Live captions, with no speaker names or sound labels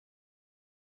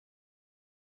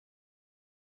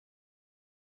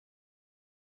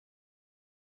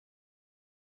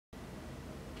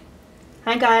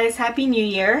Hi guys, Happy New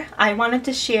Year. I wanted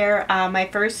to share my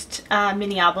first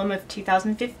mini album of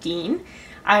 2015.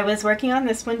 I was working on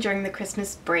this one during the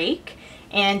Christmas break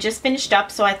and just finished up,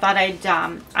 so I thought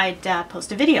I'd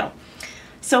post a video.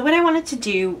 So what I wanted to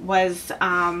do was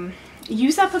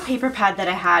use up a paper pad that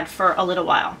I had for a little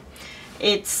while.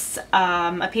 It's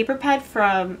a paper pad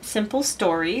from Simple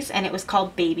Stories and it was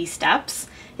called Baby Steps.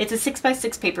 It's a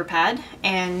 6x6 paper pad,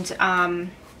 and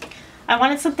I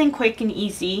wanted something quick and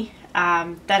easy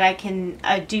that I can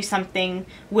do something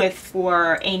with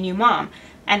for a new mom.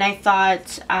 And I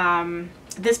thought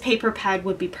this paper pad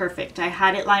would be perfect. I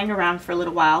had it lying around for a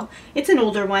little while. It's an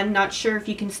older one, not sure if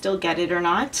you can still get it or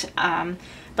not,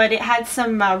 but it had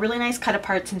some really nice cut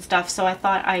aparts and stuff, so I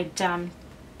thought I'd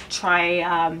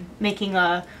try making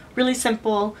a really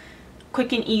simple,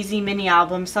 quick and easy mini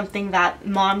album, something that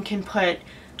mom can put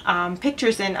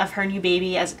pictures in of her new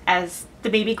baby as the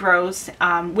baby grows,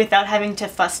 without having to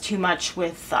fuss too much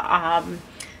with the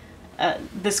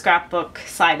scrapbook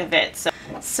side of it.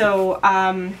 So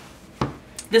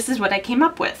this is what I came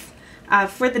up with.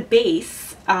 For the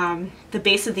base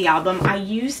of the album, I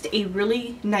used a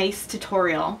really nice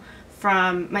tutorial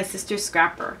from my sister's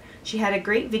scrapper. She had a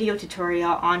great video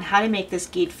tutorial on how to make this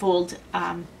gatefold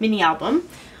mini album.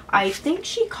 I think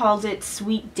she called it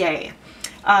Sweet Day.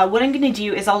 What I'm going to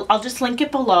do is I'll just link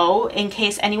it below in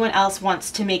case anyone else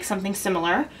wants to make something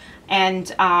similar.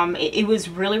 And it was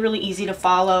really easy to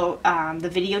follow. The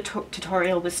video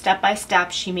tutorial was step by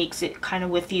step. She makes it kind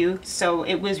of with you, so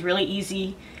it was really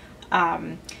easy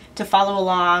to follow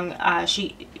along.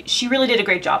 She really did a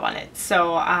great job on it,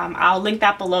 so I'll link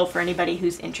that below for anybody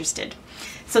who's interested.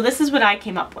 So this is what I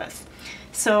came up with.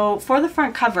 So for the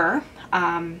front cover,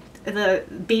 the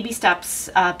Baby Steps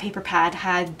paper pad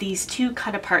had these two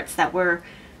cut aparts that were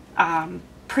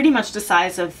pretty much the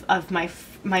size of my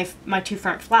two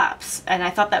front flaps, and I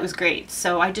thought that was great.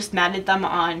 So I just matted them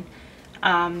on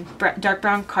dark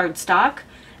brown cardstock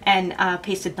and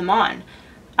pasted them on.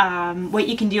 What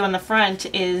you can do on the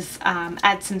front is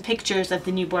add some pictures of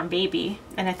the newborn baby,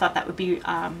 and I thought that would be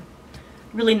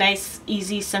really nice,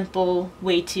 easy, simple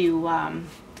way to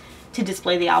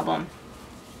display the album.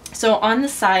 So on the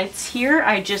sides here,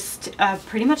 I just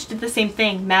pretty much did the same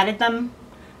thing, matted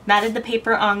the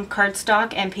paper on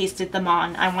cardstock and pasted them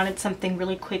on. I wanted something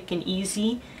really quick and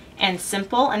easy and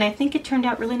simple, and I think it turned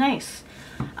out really nice.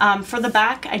 For the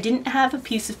back, I didn't have a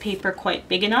piece of paper quite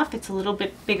big enough. It's a little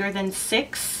bit bigger than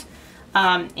 6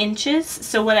 inches.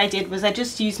 So what I did was I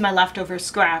just used my leftover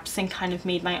scraps and kind of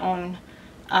made my own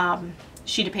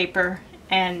sheet of paper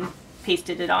and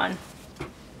pasted it on.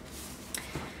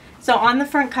 So on the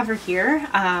front cover here,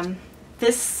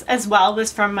 this as well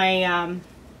was from my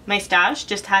my stash,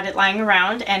 just had it lying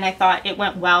around and I thought it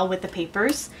went well with the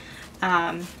papers.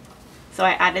 So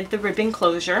I added the ribbon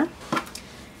closure,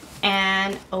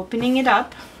 and opening it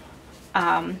up,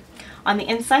 on the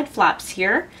inside flaps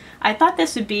here, I thought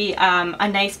this would be a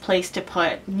nice place to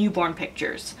put newborn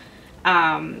pictures.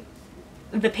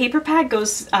 The paper pad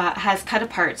has cut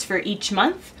aparts for each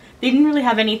month. They didn't really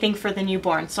have anything for the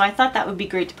newborn, so I thought that would be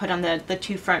great to put on the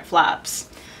two front flaps.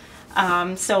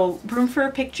 So room for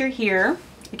a picture here,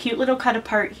 a cute little cut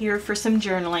apart here for some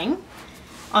journaling.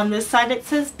 On this side it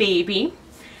says baby,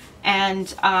 and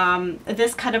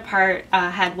this cut apart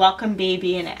had welcome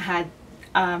baby, and it had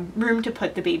room to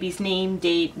put the baby's name,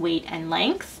 date, weight, and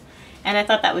length, and I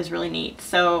thought that was really neat.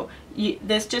 So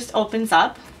this just opens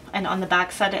up, and on the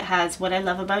back side it has what I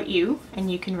love about you,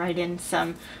 and you can write in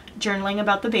some journaling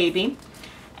about the baby,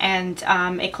 and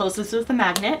it closes with a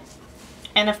magnet,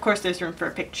 and of course there's room for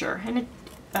a picture, and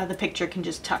the picture can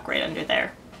just tuck right under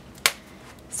there.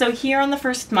 So here on the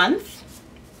first month,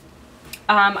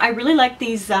 I really like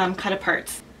these cut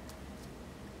aparts.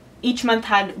 Each month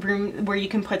had room where you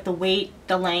can put the weight,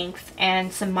 the length,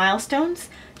 and some milestones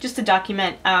just to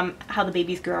document how the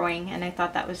baby's growing, and I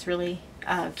thought that was really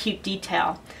cute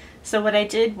detail. So what I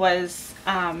did was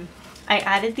I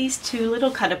added these two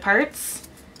little cut aparts,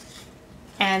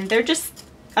 and they're just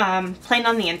plain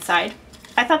on the inside.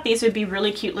 I thought these would be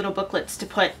really cute little booklets to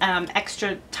put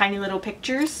extra tiny little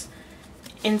pictures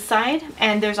inside,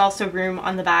 and there's also room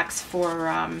on the backs for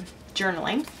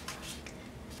journaling.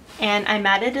 And I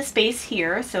matted a space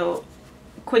here, so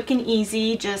quick and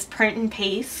easy, just print and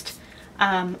paste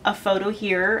a photo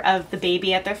here of the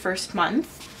baby at their first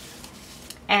month.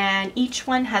 And each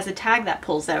one has a tag that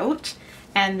pulls out,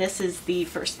 and this is the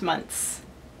first month's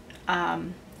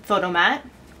photo mat.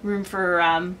 Room for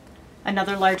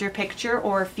another larger picture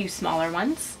or a few smaller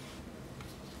ones.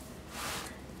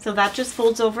 So that just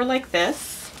folds over like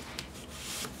this.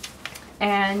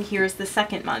 And here's the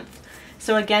second month.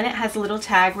 So again, it has a little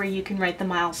tag where you can write the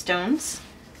milestones.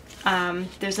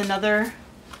 There's another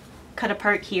cut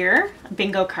apart here, a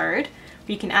bingo card,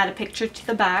 where you can add a picture to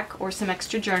the back or some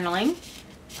extra journaling.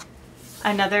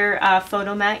 Another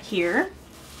photo mat here,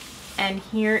 and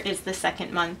here is the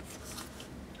second month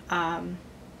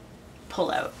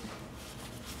pull out.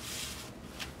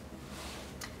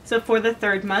 So for the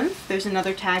third month, there's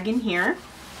another tag in here,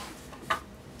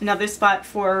 another spot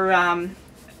for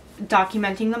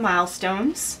documenting the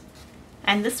milestones,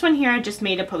 and this one here I just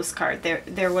made a postcard.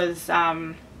 There was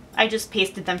I just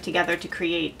pasted them together to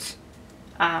create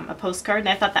a postcard, and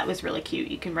I thought that was really cute.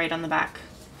 You can write on the back.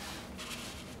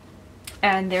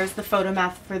 And there's the photo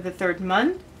mat for the third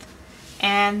month,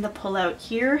 and the pullout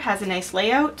here has a nice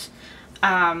layout.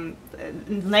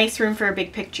 Nice room for a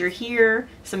big picture here,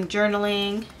 some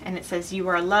journaling, and it says you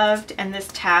are loved, and this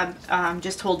tab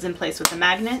just holds in place with a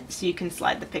magnet so you can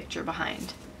slide the picture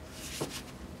behind.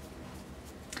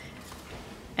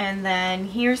 And then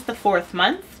here's the fourth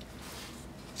month,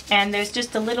 and there's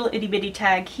just a little itty bitty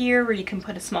tag here where you can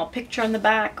put a small picture on the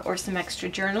back or some extra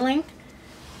journaling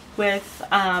with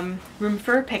room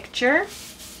for a picture.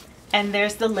 And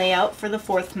there's the layout for the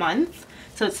fourth month.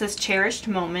 So it says cherished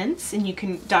moments, and you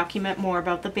can document more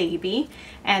about the baby,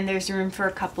 and there's room for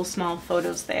a couple small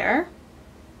photos there.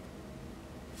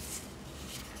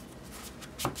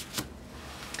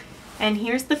 And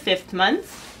here's the fifth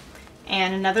month,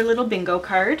 and another little bingo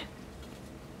card,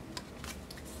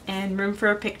 and room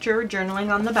for a picture or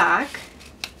journaling on the back.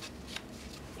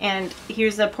 And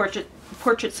here's a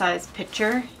portrait size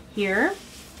picture here,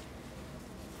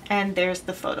 and there's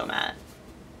the photo mat.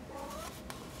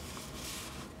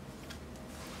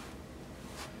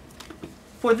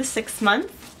 For the sixth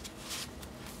month,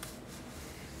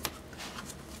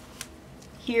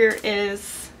 here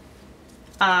is,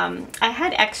 I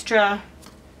had extra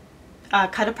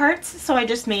cut aparts, so I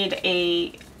just made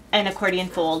an accordion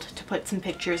fold to put some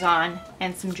pictures on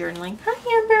and some journaling.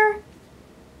 Hi, Amber.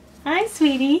 Hi,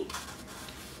 sweetie.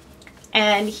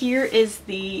 And here is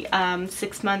the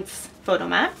 6 months photo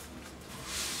mat.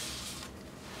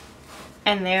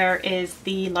 And there is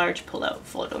the large pull-out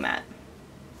photo mat.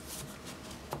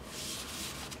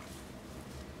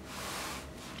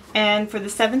 And for the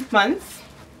 7th month,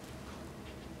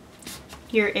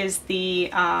 here is the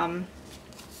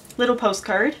little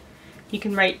postcard. You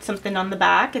can write something on the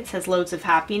back. It says loads of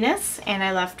happiness, and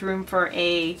I left room for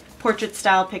a portrait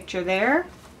style picture there.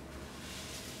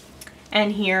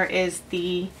 And here is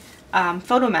the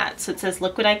photo mat. So it says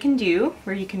look what I can do,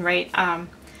 where you can write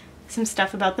some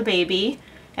stuff about the baby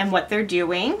and what they're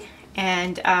doing,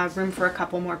 and room for a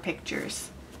couple more pictures.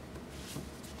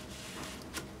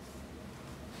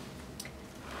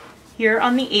 Here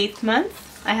on the 8th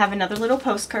month, I have another little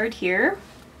postcard here,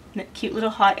 a cute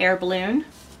little hot air balloon,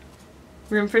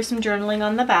 room for some journaling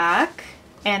on the back,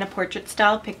 and a portrait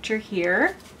style picture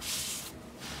here.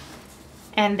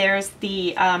 And there's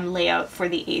the layout for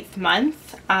the 8th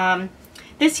month.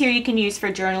 This here you can use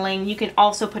for journaling. You can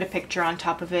also put a picture on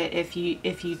top of it if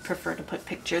you prefer to put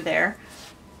picture there.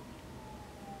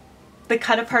 The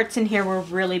cut aparts in here were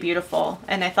really beautiful,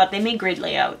 and I thought they made great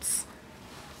layouts.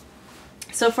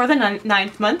 So for the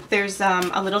 9th month, there's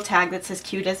a little tag that says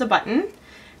cute as a button.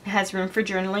 It has room for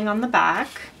journaling on the back,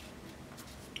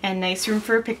 and nice room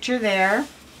for a picture there.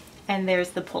 And there's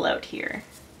the pullout here.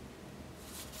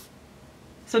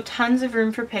 So tons of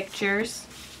room for pictures.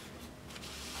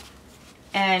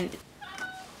 And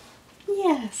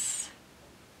yes.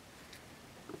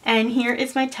 And here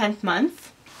is my 10th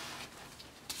month,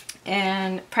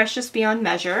 and Precious Beyond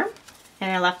Measure.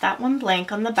 And I left that one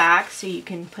blank on the back so you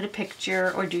can put a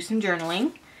picture or do some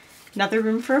journaling. Another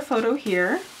room for a photo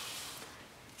here.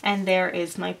 And there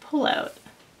is my pullout.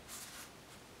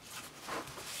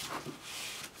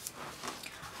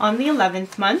 On the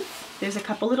 11th month, there's a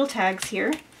couple little tags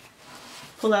here.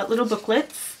 Pull out little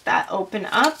booklets that open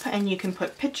up, and you can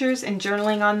put pictures and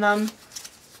journaling on them.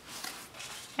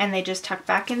 And they just tuck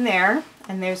back in there,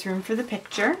 and there's room for the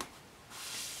picture.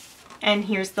 And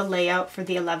here's the layout for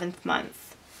the 11th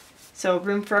month. So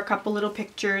room for a couple little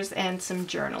pictures and some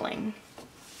journaling.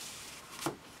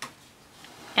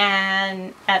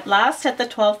 And at last, at the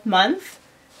 12th month,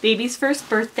 baby's first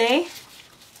birthday.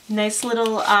 Nice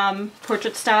little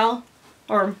portrait style,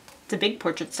 or it's a big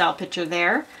portrait style picture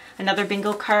there. Another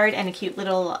bingo card and a cute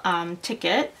little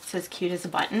ticket. It says cute as a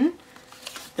button.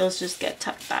 Those just get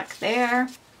tucked back there.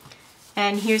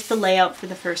 And here's the layout for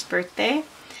the first birthday.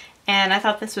 And I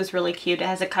thought this was really cute. It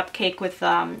has a cupcake with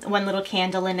one little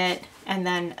candle in it, and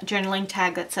then a journaling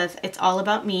tag that says, it's all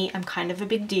about me, I'm kind of a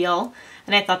big deal.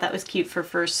 And I thought that was cute for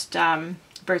first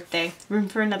birthday. Room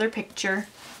for another picture.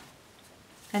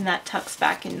 and that tucks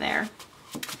back in there.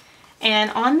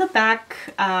 And on the back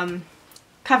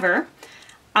cover,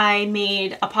 I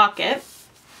made a pocket,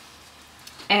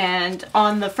 and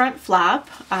on the front flap,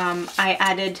 I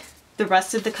added the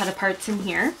rest of the cut aparts in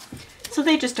here. So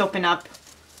they just open up,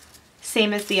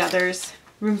 same as the others.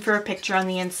 Room for a picture on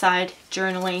the inside,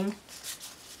 journaling,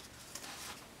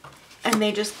 and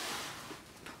they just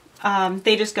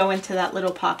go into that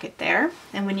little pocket there.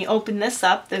 And when you open this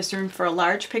up, there's room for a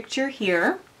large picture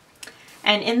here.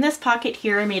 And in this pocket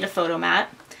here, I made a photo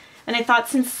mat. And I thought,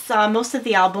 since most of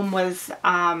the album was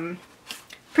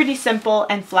pretty simple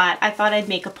and flat, I thought I'd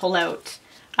make a pull-out,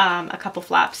 a couple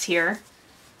flaps here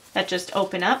that just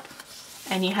open up.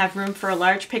 And you have room for a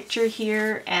large picture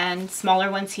here and smaller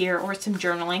ones here, or some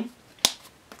journaling.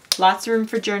 Lots of room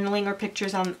for journaling or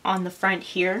pictures on the front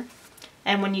here.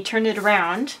 And when you turn it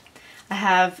around, I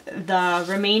have the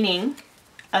remaining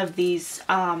of these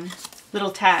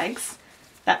little tags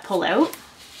that pull out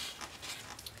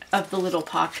of the little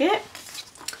pocket.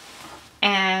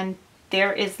 And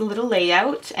there is the little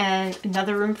layout, and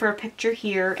another room for a picture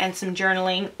here and some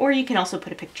journaling, or you can also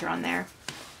put a picture on there.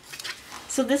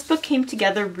 So this book came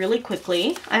together really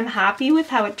quickly. I'm happy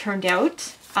with how it turned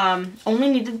out. Only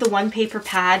needed the one paper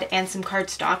pad and some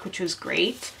cardstock, which was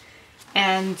great.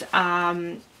 And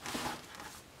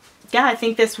yeah, I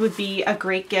think this would be a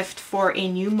great gift for a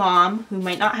new mom who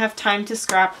might not have time to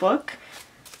scrapbook.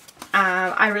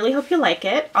 I really hope you like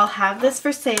it. I'll have this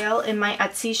for sale in my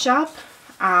Etsy shop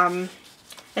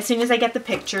as soon as I get the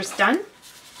pictures done.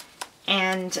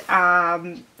 And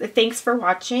thanks for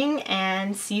watching,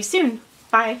 and see you soon.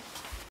 Bye.